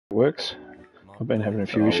works. I've been having a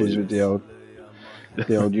few issues with the old Yes,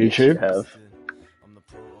 you YouTube. have.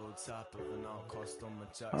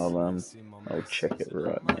 I'll check it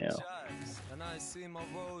right now.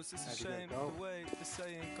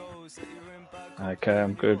 Okay,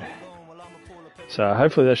 I'm good. So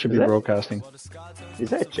hopefully that should be broadcasting. Is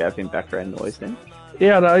that Jav in background noise then?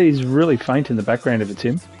 Yeah, no, he's really faint in the background if it's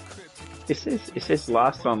him. It says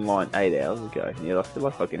last online 8 hours ago. Yeah, I feel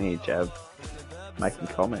like I can hear Jav making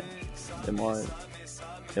comments. Am I?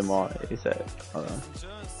 Is that? I don't know.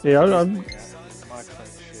 Yeah, I'm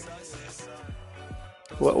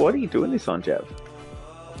What are you doing this on, Jav?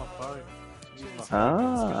 On my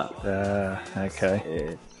phone. okay.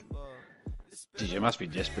 Yeah. Geez, you must be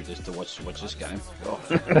desperate just to watch this game. Oh.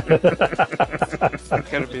 It's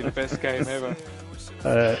gonna be the best game ever.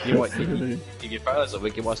 You might, if your photos are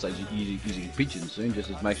weak, you might start using pigeon soon, just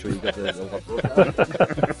to make sure you've got the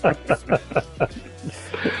broadcast.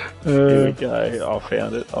 Here we go. I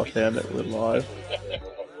found it. We're live.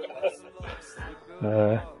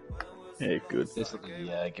 Yeah, good. Just let me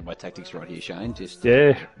get my tactics right here, Shane. Just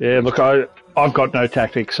Yeah. Look, I've got no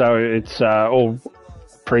tactics, so it's all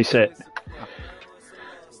preset.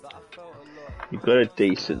 You've got a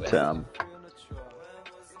decent,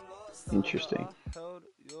 interesting.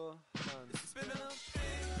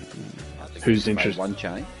 Who's made interesting? one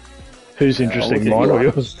chain. Who's interesting, mine or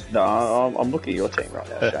yours? No, I'm looking at your team right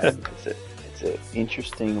now, Shane. It's an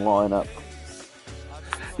interesting lineup.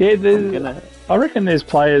 Yeah, I reckon there's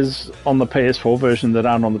players on the PS4 version that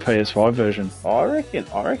aren't on the PS5 version. I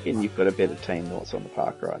reckon you've got a better team than what's on the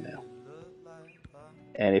park right now.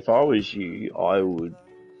 And if I was you, I would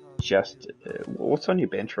just... what's on your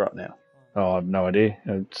bench right now? Oh, I have no idea.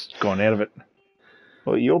 It's gone out of it.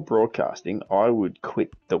 Well, you're broadcasting. I would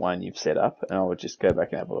quit the one you've set up, and I would just go back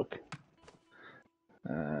and have a look.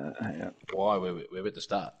 Hang on. Why? We're at the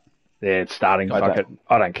start. Yeah, it's starting. Fuck it.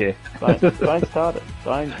 I don't care. Don't start it.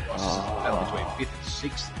 Don't. Battle between 5th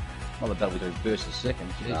and 6th. Not the battle between 1st and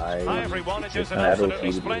 2nd. No, Hi everyone, it is an battle absolutely to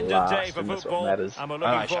be splendid last, day for and that's what football, matters. and we're All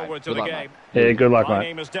right, looking Shane. forward to Good the luck, game. Yeah, good luck, My mate.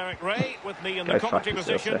 name is Derek Ray. With me in the Go fuck commentary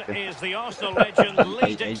yourself, position second. is the Arsenal legend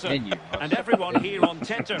Lee Dixon. and you. And everyone here on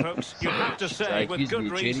tenterhooks, you have to say, with Accused me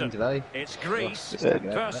good of cheating reason, today. it's Greece Yeah.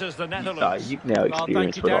 versus the No, Netherlands. you've now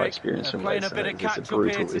experienced you, what I Derek. experienced from Playing a Leicester. bit of It's a catch-up brutal,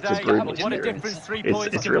 here it's a today. brutal What a experience. difference 3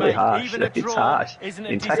 points It's can really make. harsh. Even a It's draw harsh. isn't a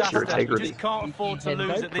It takes your disaster. You integrity. just can't afford to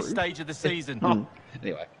lose at this stage of the season.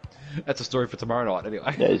 Anyway, that's a story for tomorrow night.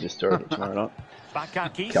 Anyway. Yeah, it's just story for tomorrow night.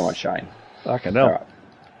 Bakakis. Come on, Shane. Fucking hell. All right.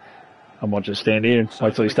 I might just stand here and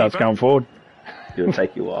wait till he starts going forward. It'll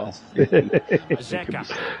take you a while.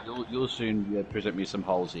 Zaka. You'll soon present me some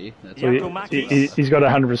holes here. That's Well, he's got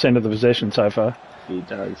 100% of the possession so far. He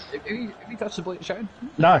does. Have you touched the bleach, Shane?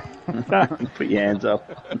 No. Put your hands up.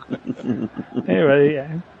 Anyway,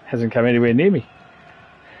 he hasn't come anywhere near me.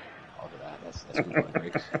 Oh, that's good one,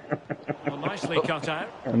 Greg. Well, nicely cut out.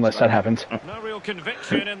 Unless that happens. No real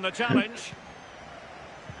conviction in the challenge.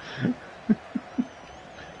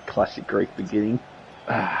 Classic Greek beginning.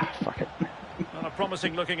 Fuck it. Not a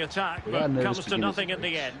promising looking attack, We are but nervous comes to beginners nothing of in the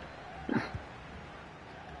Greece. end.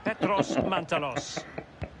 Petros Mantalos.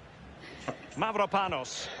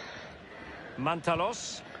 Mavropanos.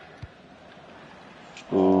 Mantalos.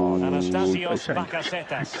 Anastasios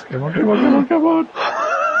Bakasetas. Come on.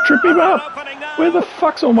 Trip him up. Opening now. Where the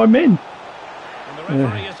fuck's all my men? And the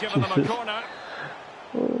referee has given them a corner.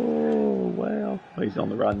 Oh, wow. He's on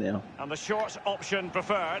the run now. And the short option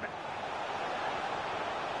preferred.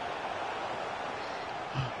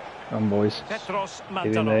 Come on, boys. Petros Get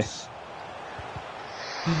in there. Mantalos.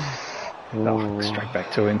 Oh, straight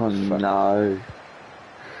back to him. Oh, no.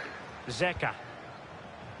 Zeka.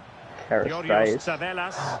 Yorios Karastaius.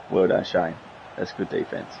 Tsavelas. Well done, Shane. That's good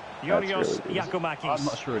defense. That's Yorios really good. Yakumakis. I'm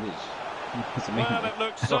not sure it is. It's a Well, mean- it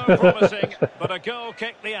looked so promising, but a goal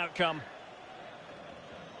kicked the outcome.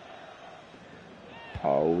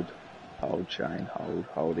 Hold, Shane.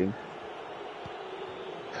 Hold him.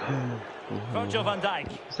 Virgil van Dijk.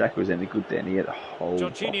 Zach was any good then. He had a whole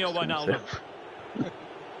Jorginho box to Wijnaldum. himself.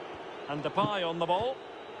 And Depay on the ball.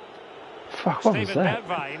 Fuck, what was Steven that?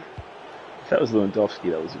 Bergwijn If that was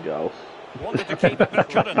Lewandowski, that was a goal. wanted to keep it, but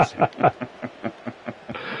couldn't.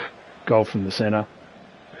 Goal from the centre.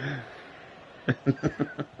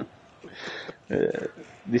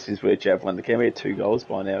 This is where Jav won the game. He had 2 goals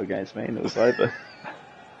by now against me, and it was over.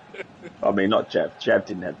 I mean, not Jav. Jav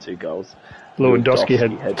didn't have 2 goals. Lewandowski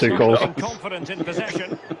had 2 goals. Looking confident in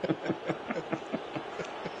possession.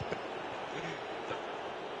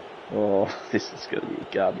 Oh, this is going to be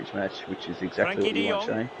a garbage match, which is exactly Frankie what you want,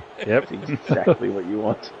 de Jong. Shane. Yep. It's exactly what you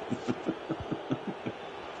want.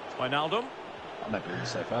 Wijnaldum. I'm happy with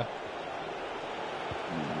this so far.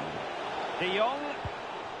 De Jong.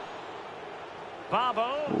 Babel.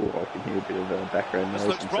 Ooh, I can hear a bit of a background This noise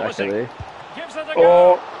looks from promising. Zaka there. Gives it a go.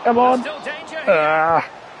 Oh, come on. There's still danger here. Ah.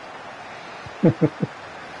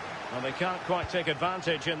 Well, they can't quite take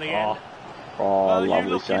advantage in the end. Oh, Well, you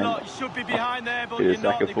lovely looking Shane. like you should be behind there, but Bit you're of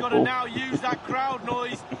not. Zaka They've got to football. now use that crowd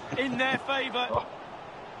noise in their favour.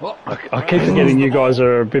 Oh, I keep forgetting you guys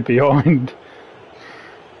are a bit behind.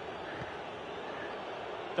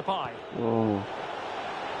 Depay. Oh.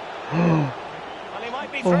 Well, he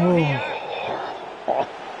might be through here.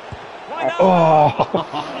 Why not? Oh,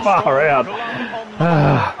 far out.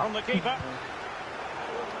 On the keeper.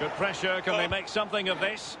 Good pressure. Can they make something of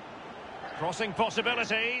this? Crossing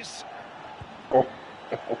possibilities.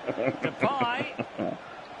 Depay.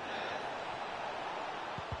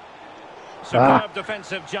 Superb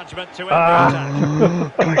defensive judgment to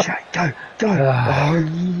end the attack. Go, Shane, go. Oh,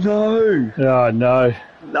 no. Oh, no.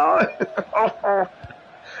 No.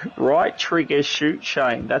 Right trigger shoot,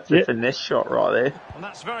 Shane. That's a finesse shot right there. And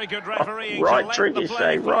that's very good refereeing. Right to let trigger, the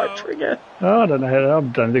play Shane. flow. Right trigger. Oh, I don't know. I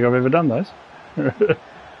don't think I've ever done those.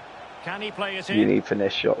 Can he play it You in? need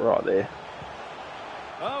finesse shot right there.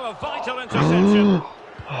 Oh, a vital interception.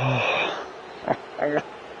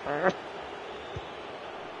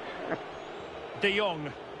 De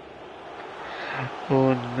Jong.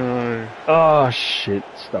 Oh, no. Oh, shit.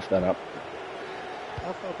 Stuff that up.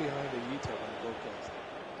 How far behind are you taking the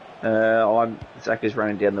broadcast? Zaka's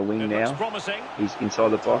running down the wing It looks now. promising. He's inside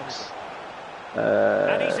the box.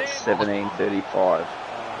 And he's in. 17:35. Okay, I don't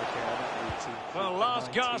really see. Well,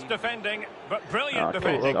 last gasp defending, but brilliant Okay,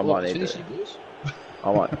 defending. I might need finish to. it, boys.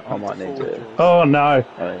 I might need to. Oh, no.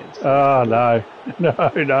 I need to- Oh, no.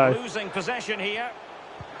 No, no. Losing possession here.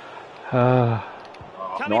 Ah.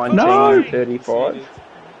 Can he put it No. away? 19:35.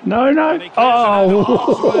 No, no. And he clears it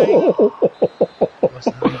Oh.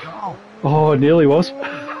 Oh, it nearly was.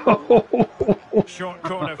 Short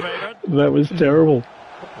corner favoured. That was terrible.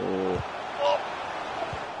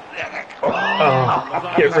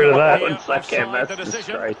 Oh, get rid of that. One second, Offside, the that's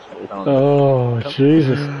decision. disgraceful. Oh,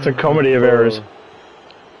 Jesus. It's a comedy of errors.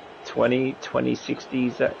 20, 60,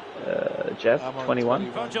 Jeff? I'm on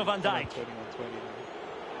 21? Virgil van Dijk.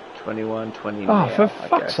 21, 20 Oh, now. for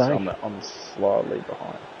fuck's so sake. I'm slightly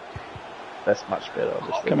behind. That's much better.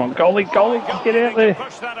 Obviously. Come on, goalie, get out there.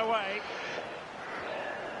 Push that away.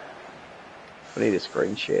 We need a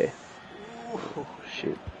screen share. Oh,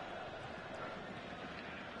 shit.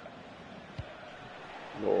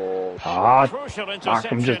 Oh, shit. Ah, Crucial I'm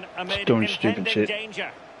interception just amid doing stupid impending shit.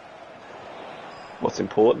 danger. What's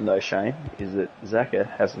important though, Shane, is that Zaka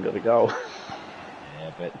hasn't got a goal.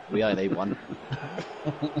 Yeah, but we only need one.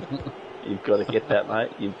 You've got to get that,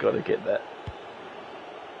 mate. You've got to get that.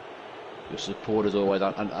 Your support is always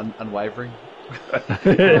unwavering.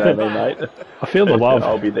 You know me, mate. I feel the love.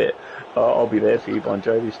 I'll be there. I'll be there for you, Bon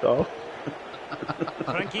Jovi style.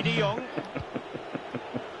 Frankie de Jong.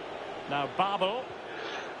 Now Babel.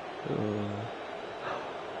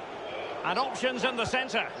 And options in the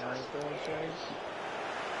centre.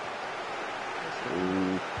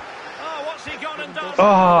 Oh, what's he gone and done?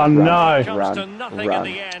 Oh, no. Comes to Run, nothing run.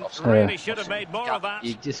 in the end. Offside. Really should have made more of that.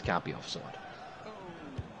 You just can't be offside.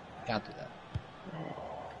 Can't do that.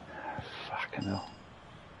 Fucking hell.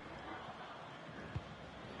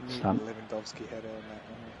 Need a Stunt. Lewandowski header on that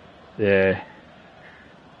one. Yeah.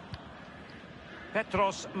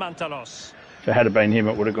 Petros Mantalos. If it had been him,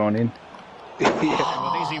 it would have gone in.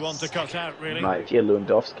 Well, an easy one to cut out, really. Mate, if you're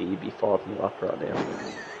Lewandowski, you'd be 5-0 up right now.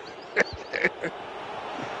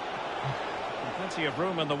 Plenty of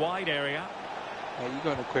room in the wide area. Hey, you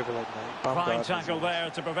got an equivalent, mate. Fine tackle there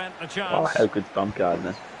to prevent the Oh, chance. how good's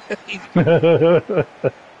Bumgarner?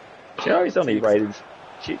 Do you know he's only rated?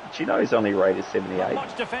 Do you know he's only rated 78?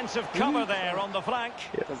 Much defensive cover there on the flank.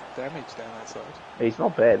 Does damage down that side. He's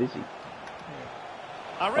not bad, is he?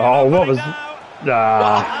 A real Oh, what opening was... now.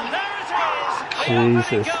 Ah, And there it is.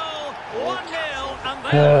 The Jesus. opening goal. 1-0. And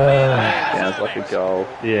there Sounds like a goal.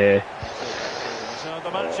 yeah. So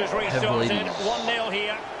the match is restarted. 1-0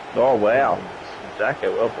 here. Oh, wow. Zaka,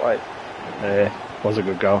 well played. Yeah, was a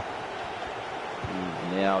good goal.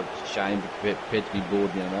 Now, Shane, prepared to be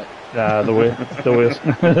bored now, mate. The wheels,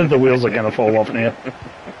 the wheels are going to fall off now.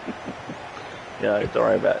 Yeah, don't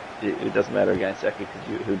worry about it. It doesn't matter against Zaka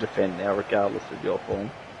because he'll defend now regardless of your form.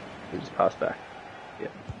 He'll just pass back. Yeah.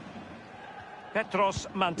 Petros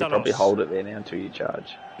You'll probably Mantalos. hold it there now until you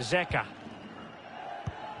charge. Zeka.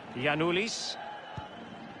 Giannoulis.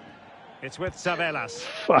 It's with Savelas.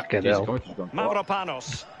 Fucking Jesus, hell. commentary gone quiet.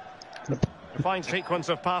 Mavropanos. Fine sequence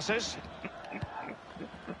of passes.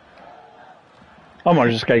 Oh, I might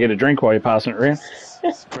just go get a drink while you're passing it around.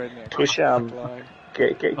 Spreading it. Push, Line.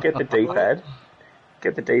 get the D-pad.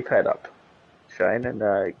 Get the D-pad up, Shane, and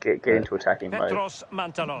get into attacking mode. Petros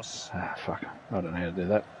Mantalos. Ah, fuck. I don't know how to do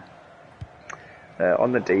that.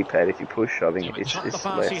 On the D-pad, if you push, I think it's the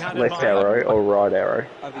pass he had in left mind. arrow or right arrow.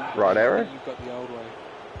 I think Right arrow? You've got the old way.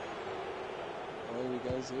 Oh, here he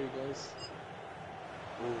goes, here he goes.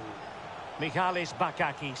 Michalis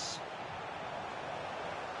Bakakis.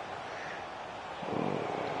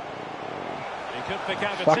 He could pick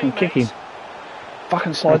out a Fucking teammate. kick him.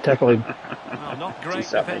 Fucking slide tackle him. Well, not great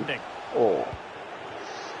Jeez, that defending. Oh,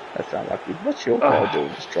 that's unlucky. What's your guy doing?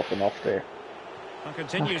 Just dropping off there. And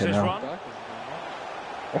continues Fucking his hell. run. Back isn't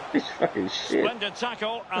Oh, this fucking shit. Splendid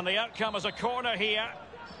tackle, and the outcome is a corner here.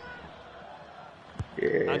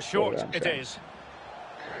 Yeah, And short well done, it Shane. is.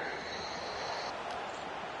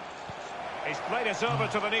 He's played it over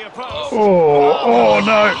to the near post. Oh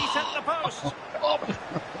no. He's hit the post.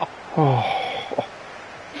 Oh.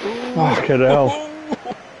 Fucking hell.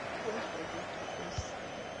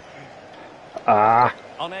 Ah.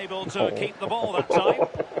 Unable to keep the ball that time.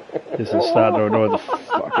 This is starting to annoy the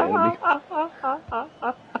fuck out of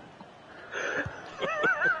me.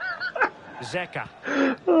 Zeka.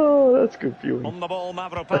 Oh, that's good viewing. On the ball,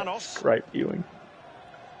 Mavropanos. Great viewing.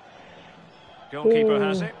 Goalkeeper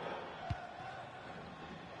has it.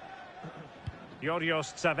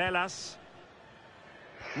 Yorios Tsavelas.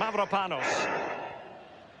 Mavropanos.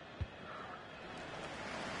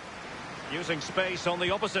 Using space on the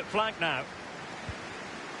opposite flank now.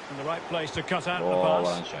 In the right place to cut out Oh, the well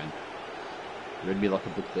pass. done, Shane. You read me like a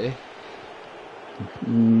book there.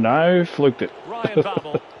 No, fluked it. Ryan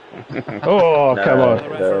Babel. Oh, No. come The on.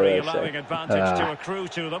 referee No, allowing so- advantage to accrue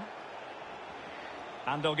to them.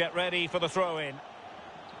 And they'll get ready for the throw-in.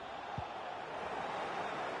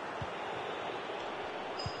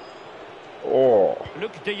 Oh,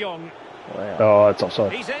 Luke de Jong. wow. Oh, it's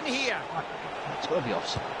offside. He's in here. It's got to be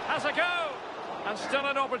offside. Has a go. And still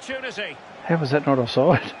an opportunity. How was that not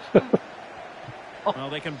offside? Well,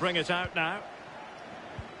 they can bring it out now.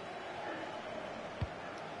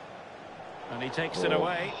 And he takes it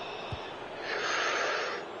away.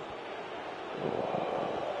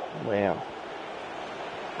 Wow.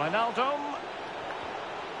 Wijnaldum.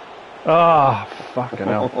 Ah, fucking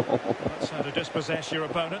hell. That's how to dispossess your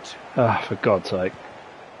opponent. Ah, for God's sake.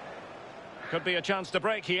 Could be a chance to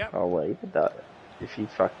break here. Oh, wait, that. If you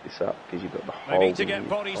fuck this up, because you've got the They whole. need to get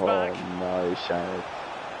bodies back. Oh, no, Shane.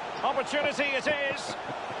 Opportunity it is.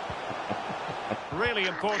 Really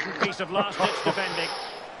important piece of last-ditch defending.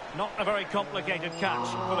 Not a very complicated catch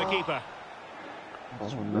for the keeper. Oh,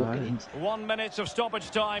 no. 1 minute of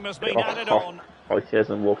stoppage time has been added on. Oh, he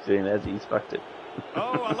hasn't walked in as he's fucked it.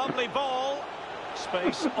 Oh, a lovely ball.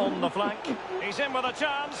 Space on the flank. He's in with a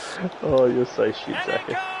chance. Oh, you're so shit, And it Zaka.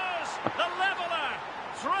 goes! The leveller!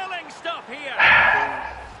 Thrilling stuff here.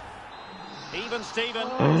 Even Steven,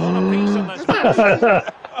 what a piece in this match.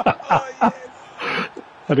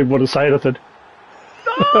 I didn't want to say anything.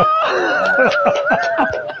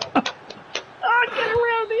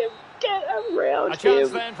 A chance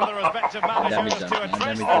then for the respective managers Damage to done, address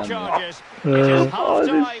damage the done, charges. It Uh, is Oh, half-time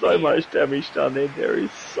there's so here. much damage done there. There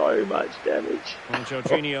is so much damage. Well,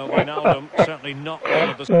 Jorginho Wijnaldum certainly not one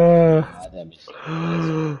of the... Ah, damage.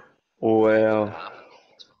 Wow.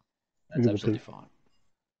 That's absolutely fine.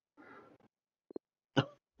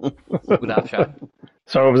 Good half, Shane.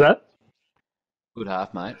 So what was that? Good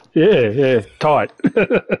half, mate. Yeah, tight.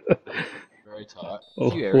 Very tight. Oh,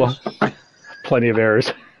 A few errors. Plenty of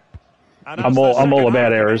errors. And I'm as all- the I'm all second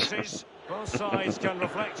about half errors. commences, both sides can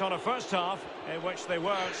reflect on a first half in which they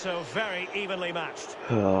weren't so very evenly matched.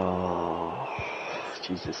 Oh,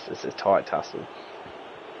 Jesus, it's a tight tussle.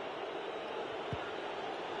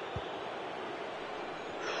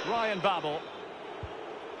 Ryan Babel.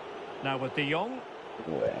 Now with De Jong.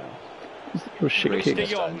 Wow. Little shit Reece kick. De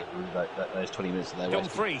Jong. Stone, those 20 minutes that they wasted.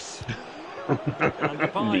 Dumfries. And the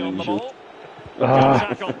pie on the ball. Ah.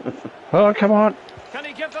 Good tackle. Oh, come on. Can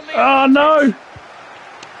he give them the Oh, no.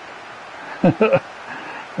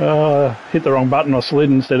 Hit the wrong button. I slid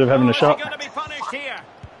instead of having a Is he shot. going to be punished here?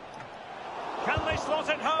 Can they slot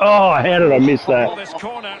it home? Oh, how did I miss Will that? this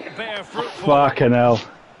corner bear fruit for them? Fucking hell.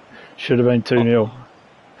 Should have been 2-0.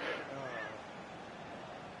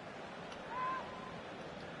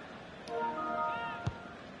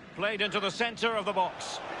 Played into the centre of the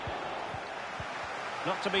box.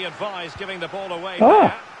 Not to be advised giving the ball away Oh,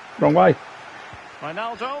 there. wrong way.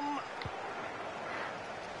 Wijnaldum.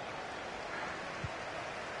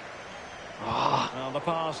 Well, the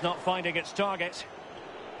pass not finding its target.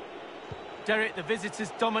 Derek, the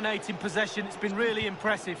visitors dominating possession. It's been really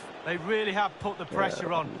impressive. They really have put the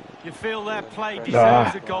pressure on. You feel their play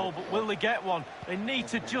deserves a goal, but will they get one? They need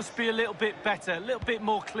to just be a little bit better, a little bit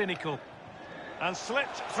more clinical. And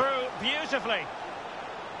slipped through beautifully.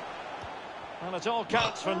 And it all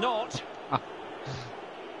counts for naught.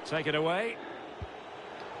 Take it away.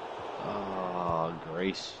 Oh,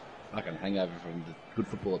 Greece. Fucking hangover from the good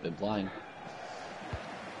football I've been playing.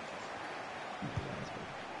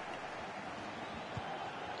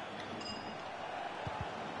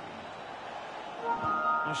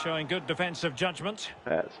 Showing good defensive judgment.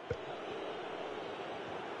 That's...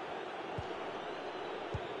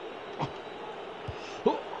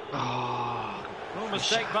 No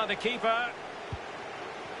mistake by the keeper.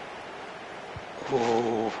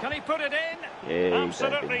 Oh. Can he put it in? Yeah,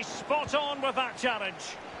 absolutely exactly. spot on with that challenge.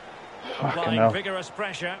 Fucking Applying hell. vigorous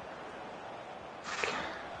pressure.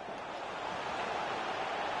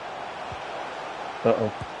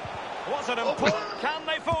 Uh-oh. Was it important? Can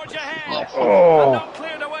they forge ahead? Oh. And not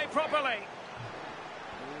cleared away properly.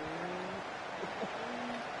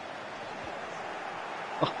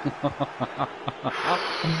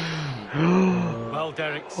 Well,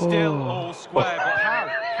 Derek, still all square, but how?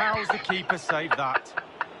 How's the keeper saved that?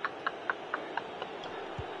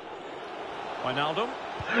 Wijnaldum.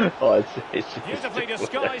 Oh, it's Beautifully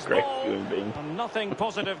disguised ball. And nothing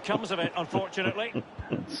positive comes of it, unfortunately.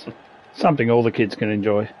 It's something all the kids can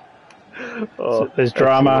enjoy. Oh, So there's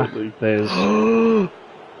drama. absolutely. There's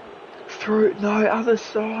Through, no, other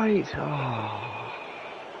side. Oh.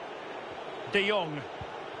 De Jong.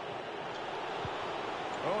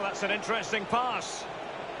 Oh, that's an interesting pass.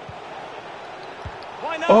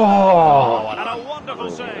 Why not? Oh. And a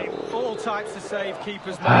wonderful save. All types of save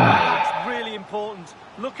keepers make. It's really important.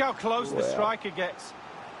 Look how close the striker gets.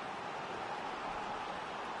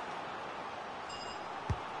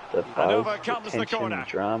 The And over buzz, comes the tension, corner.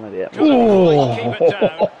 drama, the Couldn't atmosphere. quite keep it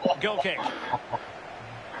down. Goal kick.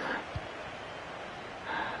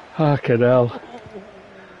 fucking hell.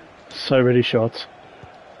 So many shots.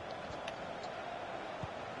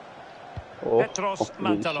 Oh, Petros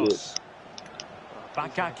holy Mantalos. shit.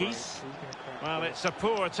 Bakakis. Well, it's a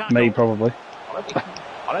poor tackle. Me, probably. I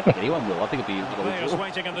don't think anyone will. I think it'll be... Players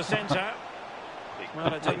waiting in the centre.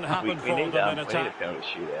 Well, it didn't happen for need, them in we need a attack. penalty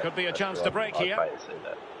shootout. Could be a That's chance what to break I'd here. pay to see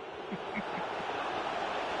that.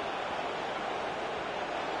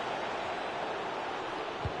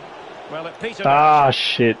 Well, it petered Ah, out.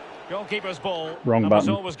 shit. Goalkeeper's ball. Wrong That was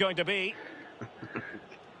button. always going to be.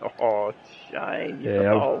 Oh, shame.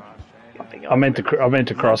 Yeah, Oh, I meant to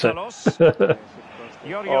cross it. Mantalos. oh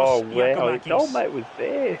Yorios wow, his Giacomakis. goalmate was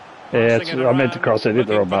there. Yeah, it's, Passing it I meant to around, cross it. Hit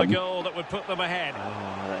the wrong looking for button. the goal that would put them ahead. Oh,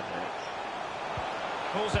 that hurts.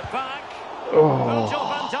 Pulls it back. Oh. Virgil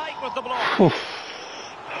van Dijk with the block.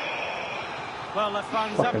 Well, the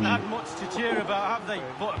fans haven't had much to cheer about, have they?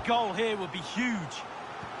 But a goal here would be huge.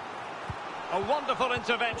 A wonderful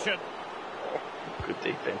intervention. Good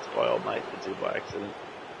defence by old mate that did by accident.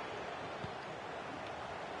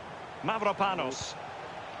 Mavropanos.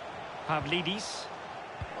 Pavlidis.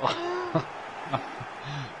 A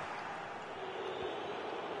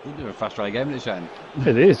bit of a frustrating game, isn't it, Shane?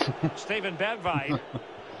 It is. Steven Bergwijn.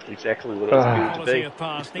 Exactly what it was going to Quality be. of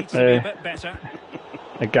pass needs to be a bit better.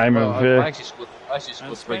 A game Well, of... I actually scored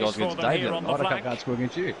And 3 goals space against for them David here the on other the night. I flank. can't score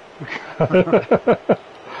against you.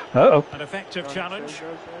 Uh-oh. An effective challenge.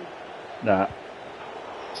 Nah.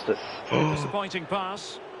 Disappointing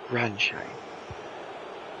pass. Run, Shane.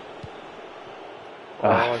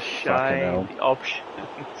 Ah, Oh, fucking hell. Shane. The option.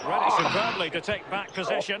 Ready superbly to take back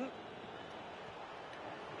possession.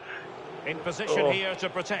 In position here to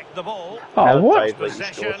protect the ball. Oh, what? Dave, let you score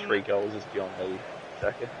Possession. 3 goals is beyond me,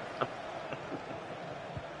 Zaka.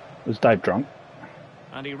 Was Dave drunk?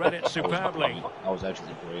 And he read it superbly. I was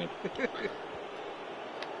actually brilliant.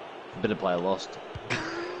 Bit of player lost.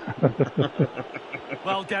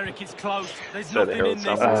 Well, Derek, it's close. There's So nothing they're in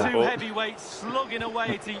this. on Two heavyweights slugging away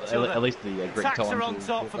at each other. At least the Greek Attacks times are on will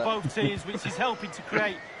top get for that. both teams, which is helping to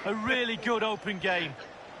create a really good open game.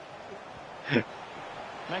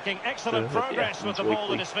 Making excellent progress with the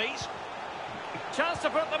ball at his feet. Chance to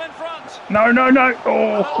put them in front. No, no, no. And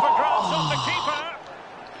Oh, up for grabs of the keeper.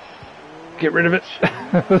 get rid of it.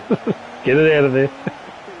 Get it out of there.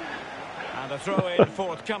 And a throw in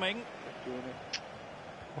forthcoming.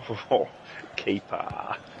 Oh,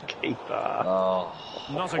 keeper. Keeper. Oh,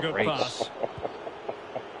 Not a good great. pass.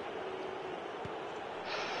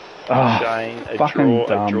 Oh, Shane, a fucking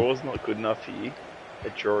dumb. draw's not good enough for you. A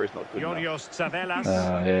draw is not good enough. Yorios Tsavelas.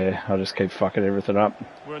 Yeah, I'll just keep fucking everything up.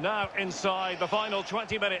 We're now inside the final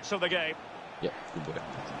 20 minutes of the game. Yep, good work.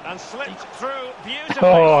 And slipped through beautifully.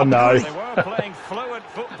 Oh, no. They were playing fluid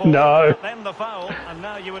football. No. But then the foul, and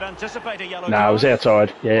now you would anticipate a yellow No, card. it was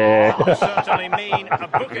outside. Yeah. That would certainly mean a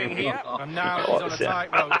booking here. And now he's on a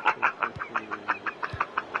tightrope.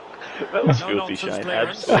 That was No filthy, nonsense Shane.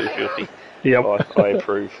 clearance. Absolutely filthy. Yep. I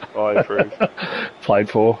approve. I approve. Played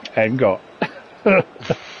for and got.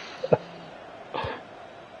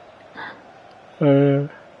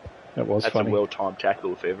 That was That's funny. a well-timed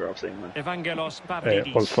tackle if ever I've seen one. Evangelos Yeah, Pavlidis.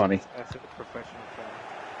 it was funny. That's a professional foul.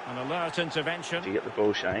 An alert intervention. If you get the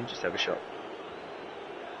ball, Shane, just have a shot.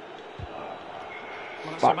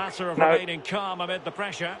 Well, it's a matter of remaining calm amid the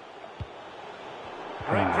pressure.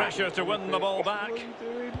 Great pressure to win the ball back. What are you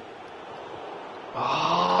doing?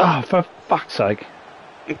 Oh, for fuck's sake.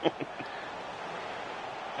 It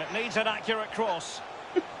needs an accurate cross.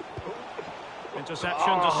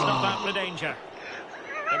 Interception to snuff out the danger.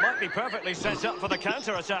 It might be perfectly set up for the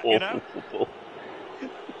counter-attack, you know.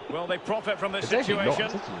 Will they profit from this situation?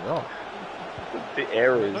 The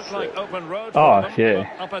errors. Looks like open road Oh, for them, yeah.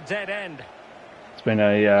 but up a dead end. It's been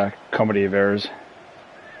a comedy of errors.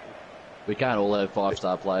 We can't all have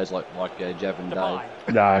 5-star players like Jav and Dave.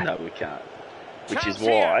 No. No, we can't. Which is Chance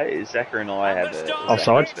here. why Zaka and I have a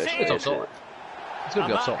Offside? special. It's offside. It's going to And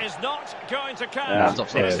be that offside. is not going to count. No, it's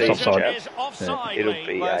offside. Yeah, it's offside. Is offside. It'll Lee.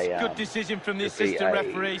 be Well, that's a... a good decision from the it'll be assistant a-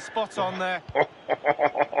 referee. Spot on there. That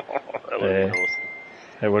would have been awesome.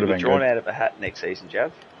 It would have We're been drawn good. out of a hat next season,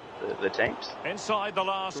 Jav. The teams. Inside the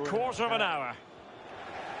last quarter of an hour.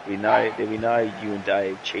 We know you and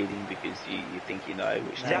Dave cheating because you think you know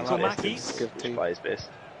which team's best Giacomakis. and which player's best.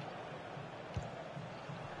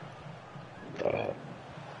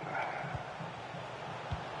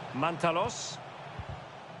 Mantalos.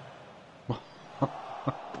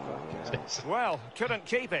 Well, couldn't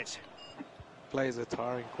keep it. Players are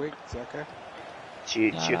tiring quick, Zaka.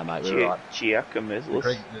 mate, we're right. Giacomakis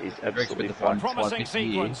Greg- is Greg's absolutely been fine. Promising 50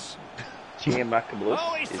 years. sequence. Giacomakis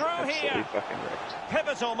Oh, he's is through absolutely here. fucking wrecked.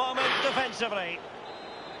 Pivotal moment defensively.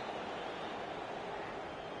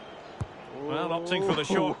 Well, opting for the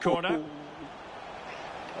short corner.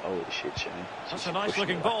 Holy shit, Shane. That's She's a nice pushing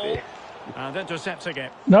looking it up ball. there. And intercepting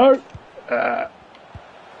it. No.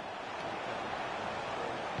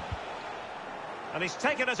 And he's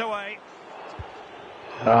taken it away.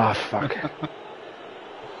 Ah, fuck.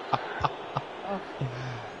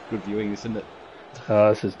 Good viewing, isn't it?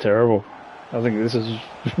 This is terrible. I think this is...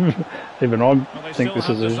 even I Well, they think still this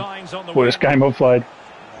have is the the signs on the worst wing. game I've played.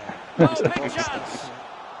 Oh, big chance.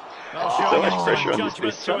 Well, So showing much some pressure on this. judgment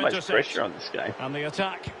There's so to much intercept. pressure on this game. And the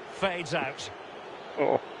attack fades out.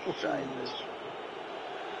 Oh, Shane.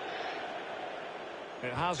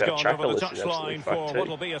 It has That gone chuckle over the is absolutely touchline fucked for too. what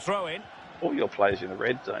will be a throw-in. All your players in the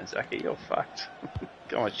red zone, Zaki, you're fucked.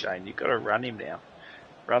 Come on, Shane, you've got to run him now.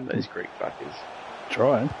 Run those Greek fuckers.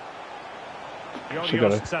 Trying.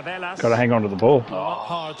 Georgios gotta- Zavelas. Got to hang on to the ball. Not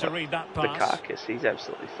hard to read that The pass. carcass, he's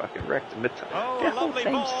absolutely fucking wrecked. And the Oh, their a whole lovely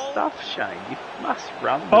team's ball. stuff, Shane. You must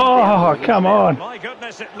run them Oh, down. come on. My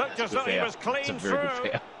goodness, it looked as though he fair. was clean It's a through. very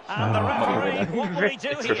good foul. And the referee, what will he do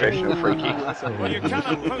It's here? professional free kick. Well, you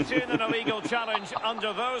cannot put in an illegal challenge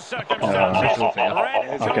under those Oh, circumstances.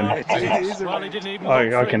 Red I can- card. It is a Well, he red. didn't even I-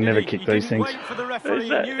 look I for can it, never did he? kick He these didn't things. wait for the referee. He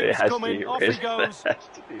knew it It was has to coming. be a Off red. he goes. That has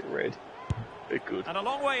to be a red. They're good. And a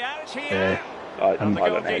long way out here. Yeah. I And don't the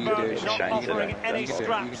know how you goalkeeper do it, not Shane. offering any do it.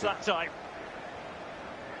 scraps that time.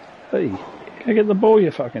 Hey, go get the ball, you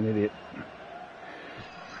fucking idiot.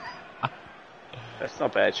 That's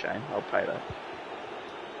not bad, Shane. I'll pay that.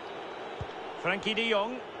 Frankie de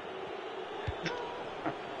Jong.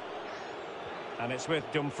 And it's with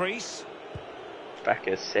Dumfries.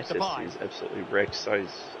 Bakasetas Depay. is absolutely wrecked. So's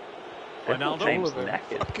the whole Ronaldo. team's All of them.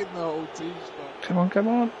 knackered. Fucking the whole team's fucked. Come on, come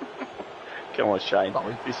on. Come on, Shane.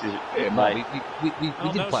 Oh, This is Yeah, mate. mate, we Oh,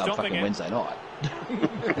 did no play on stopping fucking it. Wednesday night.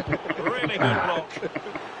 Really good block.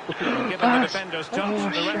 Given the defender's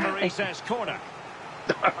touch, the referee says corner.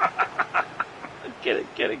 Get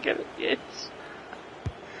it. Yes.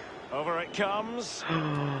 Over it comes.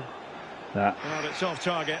 That. Well, it's off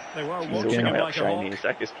target. They were He's watching looking him out, like a Shane. hawk.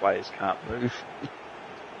 Here. Zaka's players can't move.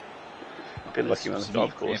 Been lucky on the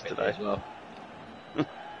golf course today. As well.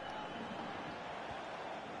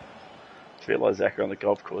 Just realised Zaka on the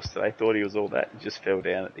golf course today. Thought he was all that and just fell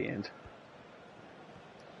down at the end.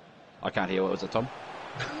 I can't hear what was it, Tom?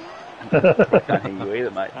 I can't hear you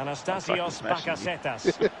either, mate. Anastasios I'm fucking smashing Bakasetas.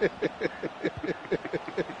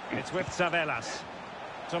 It's with Zavelas.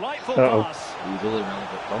 Delightful Uh-oh. pass. He's all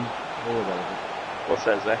irrelevant, Tom. All irrelevant. What's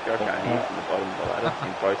that, Zaka? I can't hear you from the bottom of the ladder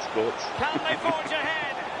in both sports. Can they forge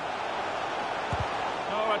ahead?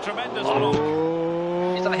 Oh, a tremendous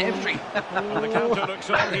block. He's got a hamstring. And the counter looks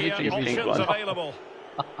on here. Options available.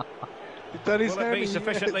 He's done his Will it be hammy,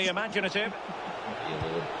 sufficiently yes. imaginative?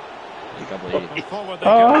 And forward they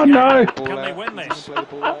Oh, go. no. Can they win this? Play the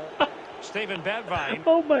ball out. Stephen Bergwijn.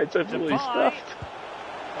 Oh, mate, it's absolutely Depay. stuffed.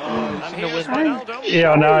 And here's Ronaldo.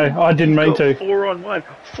 Yeah, I know. I didn't mean to. 4 on 1.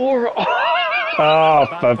 4 on... Oh,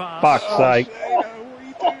 for fuck's sake. Shane, what are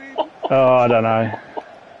you doing? Oh, I don't know.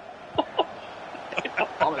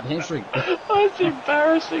 I'm a hamstring. That's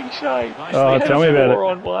embarrassing, Shane. Nice Oh, lead. tell me about 4 it.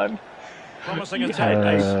 on 1. Promising attack.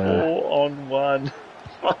 It's 4 on 1.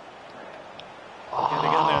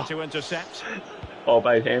 Getting in there to intercept. Oh,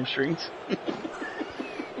 mate, hamstrings.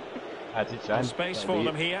 That's it, And Shane. space for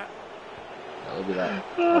them here. Look at that.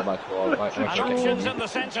 Oh, my God. And options in the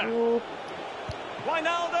centre.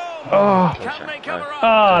 Wijnaldum. Oh, Can they cover up?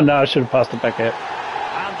 oh no, I should have passed it back out.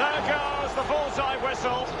 And there goes the full-time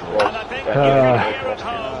whistle. And I think you can hear at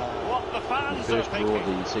home what the fans are First draw of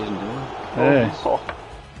thinking. the season, didn't Yeah,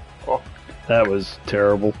 that was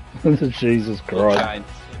terrible. Jesus we? Christ. Shane, it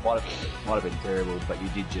might have been terrible, but you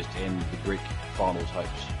did just end the Greek finals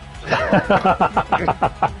hopes.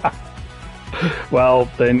 Well,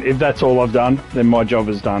 then, if that's all I've done, then my job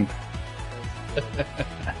is done.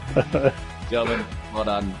 Gentlemen, well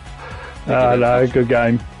done. No, good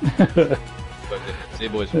game. See you,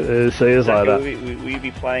 boys. See you later. Will you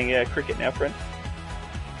be playing cricket now, friend?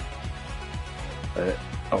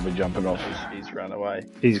 I'll be jumping off. He's run away.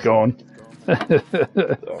 He's gone.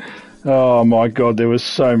 Oh my God, there was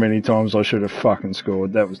so many times I should have fucking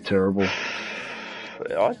scored. That was terrible.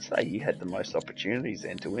 I'd say you had the most opportunities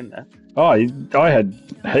then to win that. Oh, I had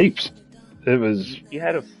heaps. It was... You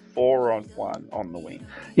had a 4 on 1 on the wing.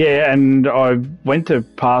 Yeah, and I went to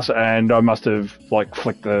pass it and I must have like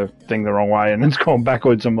flicked the thing the wrong way and it's gone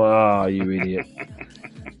backwards. I'm like, oh, you idiot.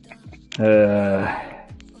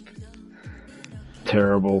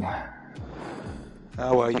 Terrible.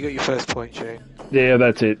 Oh well, you got your first point, Shane. Yeah,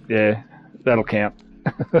 that's it. Yeah, that'll count.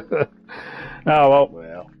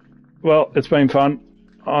 Oh, well, it's been fun.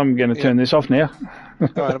 I'm going to turn this off now.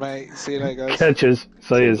 Alright, mate. See you later, guys. Catches.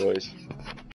 See you. Boys.